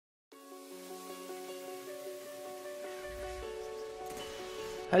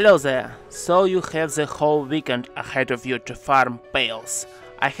Hello there, so you have the whole weekend ahead of you to farm pails.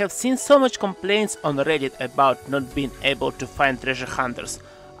 I have seen so much complaints on Reddit about not being able to find treasure hunters.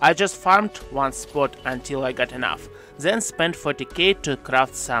 I just farmed one spot until I got enough, then spent 40k to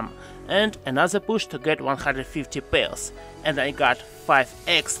craft some, and another push to get 150 pails, and I got 5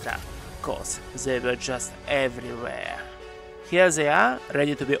 extra, cause they were just everywhere. Here they are,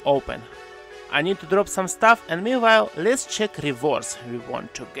 ready to be open. I need to drop some stuff, and meanwhile let's check rewards we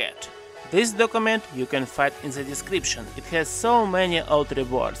want to get. This document you can find in the description. It has so many old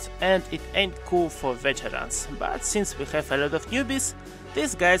rewards and it ain't cool for veterans, but since we have a lot of newbies,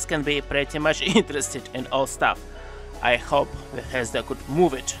 these guys can be pretty much interested in all stuff. I hope Bethesda could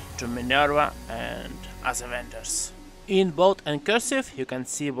move it to Minerva and other vendors. In bold and cursive you can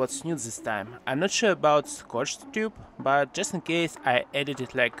see what's new this time. I'm not sure about Scorched Tube, but just in case I added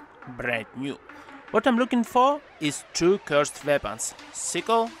it like brand new. What I'm looking for is 2 cursed weapons,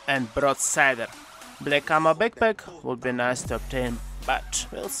 Sickle and Broadsider. Black camo backpack would be nice to obtain, but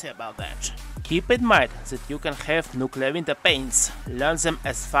we'll see about that. Keep in mind that you can have nuclear winter paints. Learn them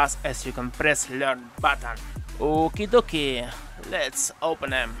as fast as you can press learn button. Okie dokie, let's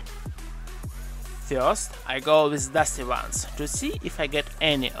open them. First, I go with dusty ones to see if I get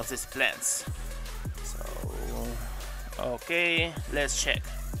any of these plants. So, okay, let's check.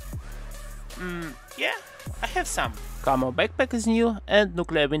 Yeah, I have some. Camo backpack is new and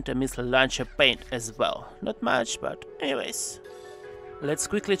nuclear winter missile launcher paint as well. Not much, but anyways. Let's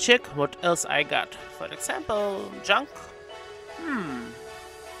quickly check what else I got. For example, junk.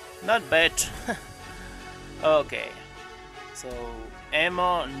 Not bad. Okay. So,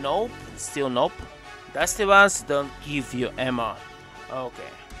 ammo, nope. Still nope. Dusty ones don't give you ammo. Okay.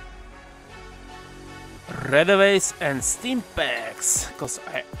 Redaways and steam packs, cause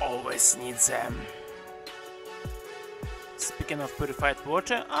I always need them. Speaking of purified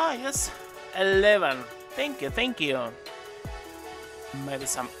water, yes, 11. Thank you. Maybe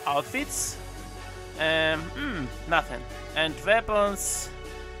some outfits. Nothing. And weapons.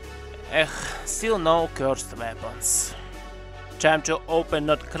 Still no cursed weapons. Time to open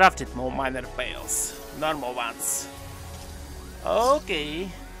not crafted Mole Miner Pails, normal ones. Okay,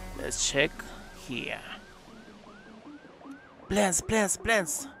 let's check here. Plants,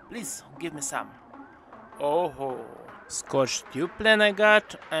 please give me some. Oh, Scorched Tube plant I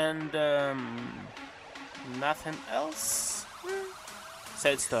got, and nothing else.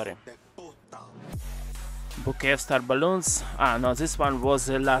 Sad story. Bouquet of star balloons. No, this one was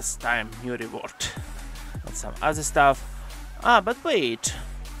the last time new reward. And some other stuff. But wait,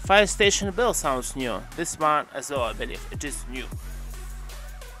 fire station bell sounds new. This one as well, I believe it is new.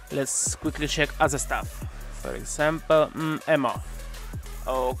 Let's quickly check other stuff. For example, ammo.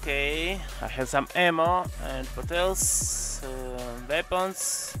 Okay, I have some ammo. And what else?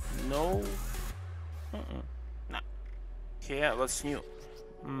 Weapons? No. No. Here, what's new?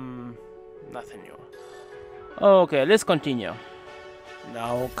 Nothing new. Okay, let's continue.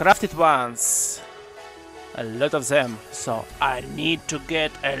 Now, crafted ones. A lot of them, so I need to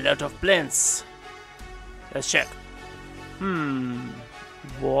get a lot of plants. Let's check.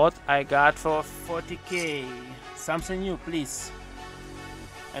 What I got for 40k? Something new, please.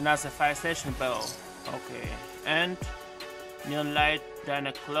 Another fire station bell. Okay. And neon light,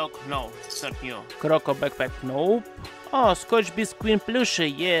 dynamic clock. No, it's not new. Croco backpack. Nope. Oh, Scotch Beast Queen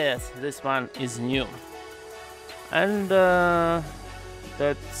plushie. Yes, this one is new. And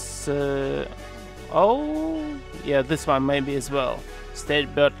that's oh yeah, this one maybe as well.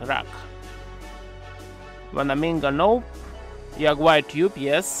 State bird rack. Vanaminga. Nope. Jaguar tube,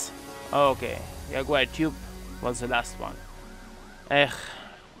 yes. Okay, Jaguar tube was the last one.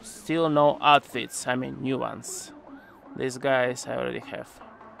 Still no outfits, I mean new ones. These guys I already have.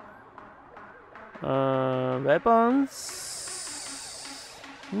 Weapons?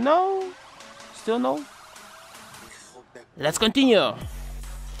 No, still no. Let's continue.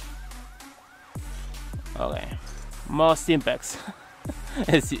 Okay, more steam packs,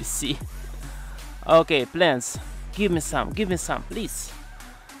 as you see. Okay, plants. Give me some, please.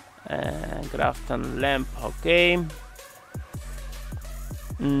 Grafton lamp, okay.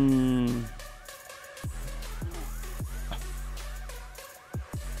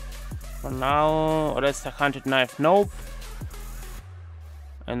 For now, rest a hunted knife, nope.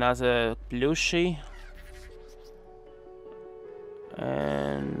 Another plushie.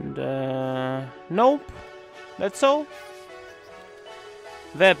 And nope. That's all.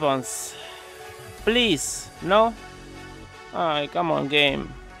 Weapons. Please, no? Come on,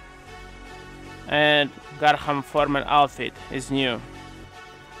 game. And Garham Foreman outfit is new.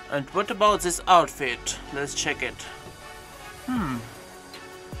 And what about this outfit? Let's check it.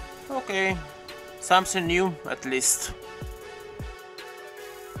 Okay, something new at least.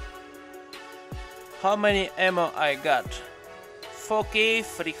 How many ammo I got? 4k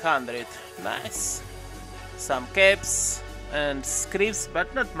 300, nice. Some caps and scripts,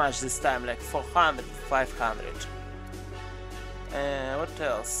 but not much this time, like 400, 500. What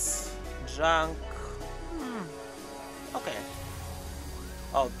else? Junk. Okay.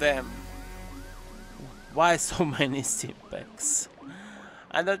 Oh damn. Why so many steam packs?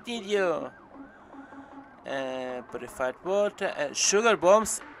 I don't need you. Purified water. Sugar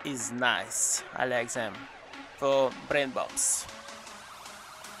bombs is nice. I like them. For brain bombs.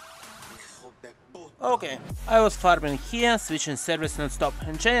 Okay, I was farming here, switching servers non-stop.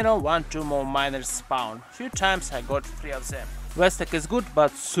 In general, 1-2 more miners spawn. Few times I got 3 of them. Westec is good,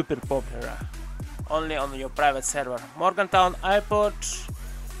 but super popular. Only on your private server. Morgantown I put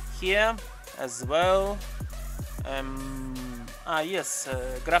here as well. Yes,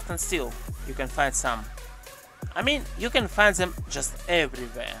 Graft and Steel. You can find some. I mean, you can find them just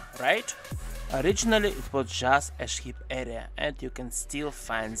everywhere, right? Originally it was just a ship area and you can still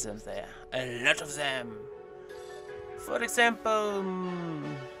find them there. A lot of them. For example...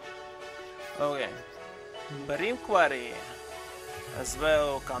 okay. Brim Quarry. As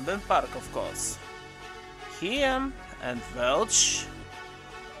well Camden Park, of course. Here and Welch.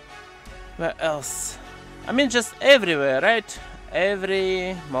 Where else? I mean, just everywhere, right?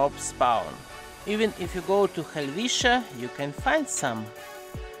 Every mob spawn. Even if you go to Helvetia, you can find some.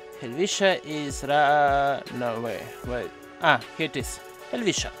 Helvetia is no, wait. Here it is.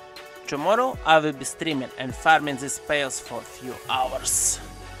 Helvetia. Tomorrow I will be streaming and farming these pails for a few hours.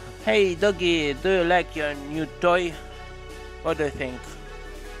 Hey Doggie, do you like your new toy? What do you think?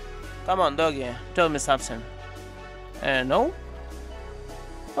 Come on Doggie, tell me something. No?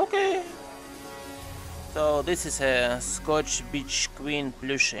 Okay. So this is a Scotch Beach Queen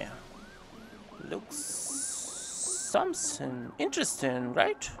plushie. Looks something interesting,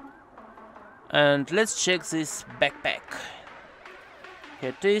 right? And let's check this backpack.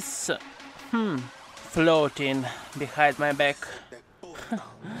 Here it is. Floating behind my back.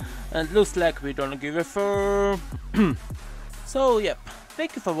 And looks like we don't give a fuck. So yep,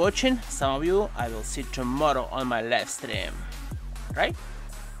 thank you for watching. Some of you I will see tomorrow on my live stream. Right?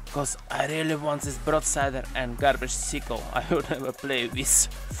 Cause I really want this broadsider and garbage sickle. I would never play this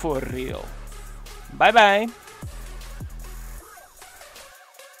for real. Bye bye.